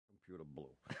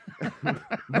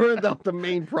Burned out the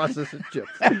main processor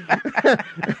chips.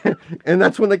 And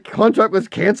that's when the contract was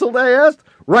canceled, I asked?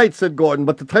 Right, said Gordon,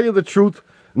 but to tell you the truth,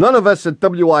 none of us at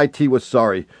WIT was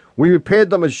sorry. We repaired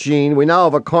the machine, we now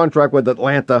have a contract with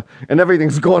Atlanta, and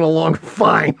everything's going along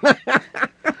fine. Well,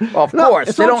 of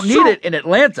course, they don't need it in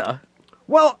Atlanta.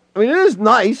 Well, I mean, it is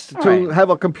nice to have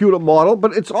a computer model,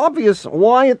 but it's obvious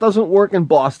why it doesn't work in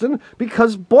Boston,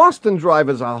 because Boston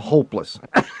drivers are hopeless.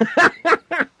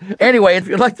 Anyway, if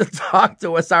you'd like to talk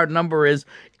to us, our number is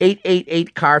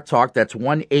 888-CAR-TALK. That's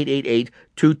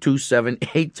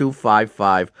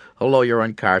 1-888-227-8255. Hello, you're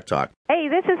on Car Talk. Hey,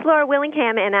 this is Laura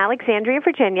Willingham in Alexandria,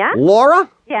 Virginia. Laura?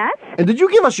 Yes? And did you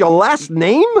give us your last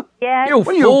name? Yes. You What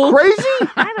are you,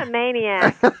 crazy? I'm a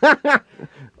maniac.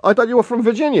 I thought you were from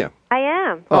Virginia. I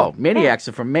am. Oh, maniacs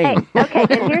are from Maine. Hey, okay,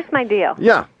 and here's my deal.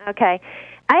 Yeah. Okay.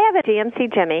 I have a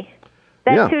GMC Jimmy.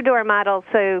 That Yeah. two-door model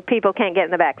so people can't get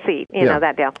in the back seat. You know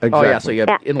that deal. Exactly. Oh, yeah, so your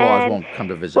in-laws And- won't come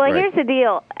to visit, Well, right? here's the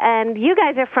deal. And you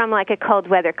guys are from, like, a cold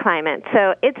weather climate.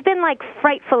 So it's been, like,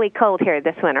 frightfully cold here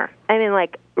this winter. I mean,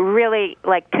 like, really,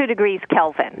 like, 2 degrees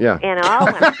Kelvin. Yeah. You know, all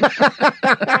winter.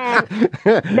 And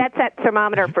that's that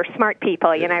thermometer for smart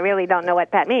people. You know, I really don't know what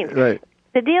that means. Right.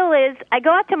 The deal is, I go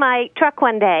out to my truck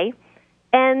one day,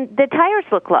 and the tires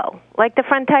look low. Like, the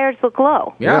front tires look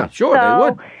low. Yeah, sure, So they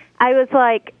would. I was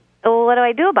like, well, what do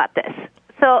I do about this?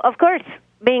 So, of course,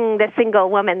 being the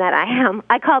single woman that I am,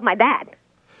 I called my dad.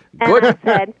 And Good. I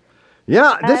said,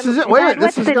 Yeah, this is it. Wait a minute.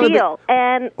 What's This is the going to deal?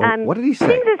 And what did he say?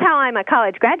 Seeing as how I'm a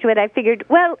college graduate, I figured,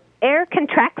 well, air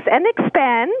contracts and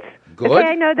expands. Good. Okay,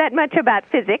 I know that much about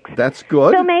physics. That's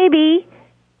good. So maybe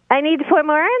I need to put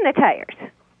more air in the tires.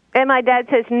 And my dad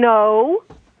says, no,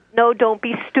 don't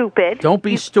be stupid. Don't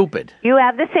be stupid. You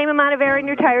have the same amount of air in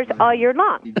your tires all year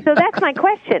long. So that's my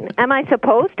question. Am I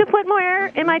supposed to put more air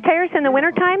in my tires in the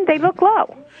wintertime? They look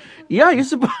low. Yeah, you're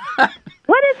supposed...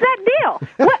 What is that deal?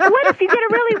 What if you get a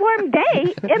really warm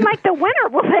day and, like, the winter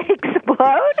will they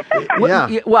explode?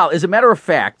 Yeah. Well, as a matter of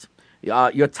fact,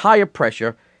 your tire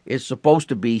pressure is supposed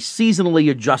to be seasonally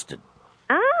adjusted.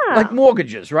 Like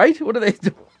mortgages, right? What do they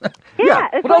do? Yeah.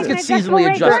 it's What else like gets an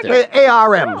seasonally adjustable adjusted? rate.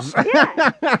 ARMs.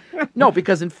 Yeah. No,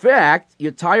 because in fact,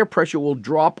 your tire pressure will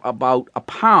drop about a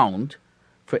pound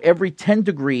for every 10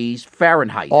 degrees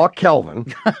Fahrenheit. Or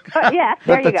Kelvin. Yeah,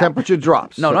 there That you the go. temperature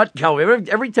drops. No, not Kelvin.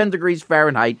 Every 10 degrees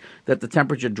Fahrenheit that the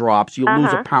temperature drops, you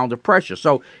lose a pound of pressure.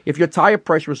 So if your tire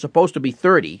pressure is supposed to be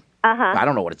 30, I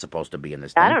don't know what it's supposed to be in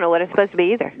this thing. I don't know what it's supposed to be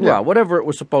either. Well, whatever it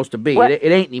was supposed to be, What? it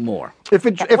ain't anymore. If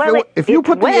you It's put the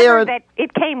whatever air in, that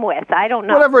it came with. I don't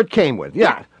know. whatever it came with,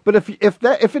 yeah. Yeah. But if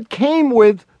it came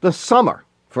with the summer,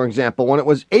 for example, when it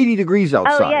was 80 degrees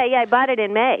outside. Oh, yeah, I bought it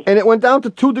in May. And it went down to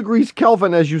 2 degrees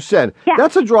Kelvin, as you said. Yeah.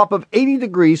 That's a drop of 80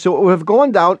 degrees, so it would have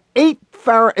gone down 8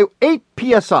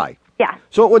 PSI. Yeah.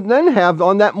 So it would then have,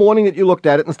 on that morning that you looked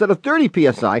at it, instead of 30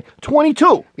 PSI,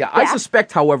 22. Yeah, I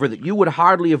suspect, however, that you would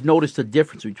hardly have noticed the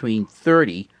difference between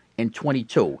 30 and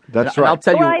 22. That's And right. I'll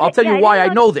tell you. Well, I'll tell you I why I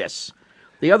didn't know this.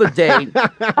 The other day, know.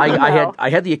 I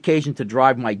had the occasion to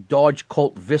drive my Dodge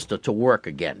Colt Vista to work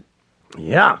again,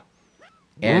 Yeah.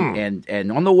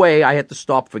 and on the way I had to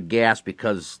stop for gas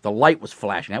because the light was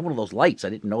flashing. I had one of those lights. I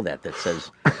didn't know that says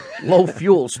low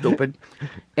fuel, stupid.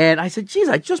 And I said, "Geez,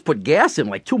 I just put gas in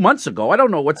like 2 months ago. I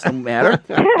don't know what's the matter."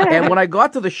 And when I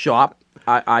got to the shop,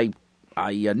 I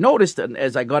noticed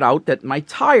as I got out that my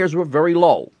tires were very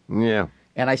low. Yeah.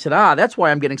 And I said, that's why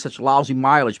I'm getting such lousy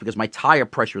mileage, because my tire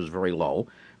pressure is very low.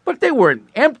 But they weren't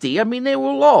empty. I mean, they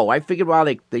were low. I figured, well,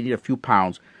 they need a few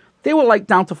pounds. They were like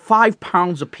down to 5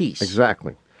 pounds apiece.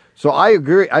 Exactly. So I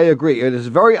agree. It is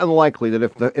very unlikely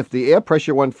that if the air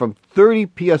pressure went from 30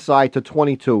 PSI to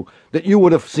 22, that you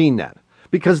would have seen that.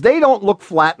 Because they don't look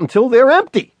flat until they're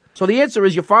empty. So the answer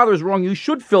is your father is wrong. You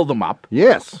should fill them up.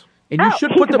 Yes. And you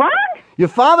should he's put them... wrong? Your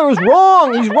father is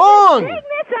wrong. He's wrong. Saying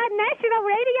this on national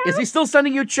radio? Is he still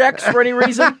sending you checks for any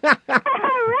reason? All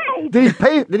right.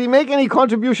 Did he make any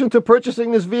contribution to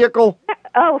purchasing this vehicle?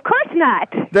 Oh, of course not.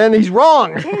 Then he's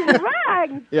wrong. He's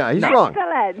wrong. Yeah, he's wrong.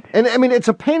 Excellent. And I mean, it's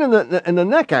a pain in the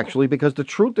neck, actually, because the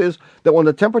truth is that when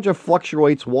the temperature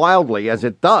fluctuates wildly, as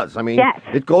it does, I mean, Yes.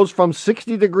 it goes from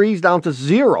 60 degrees down to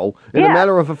 0 in a Yeah.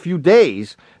 matter of a few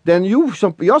days, then you're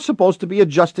supposed to be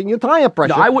adjusting your tire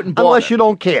pressure. I wouldn't bother. Unless you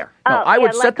don't care. No, Oh, I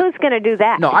would yeah, set who's going to do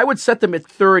that? No, I would set them at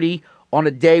 30 on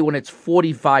a day when it's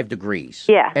 45 degrees.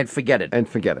 Yeah. And forget it. And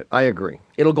forget it. I agree.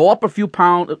 It'll go up a few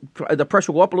pounds. The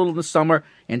pressure will go up a little in the summer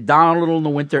and down a little in the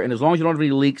winter. And as long as you don't have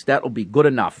any leaks, that will be good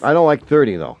enough. I don't like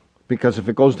 30, though, because if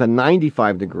it goes to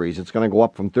 95 degrees, it's going to go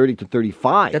up from 30 to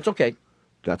 35. That's okay.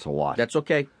 That's a lot. That's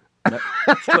okay.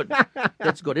 That's good.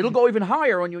 That's good. It'll go even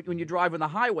higher when you drive on the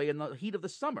highway in the heat of the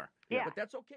summer. Yeah. But that's okay.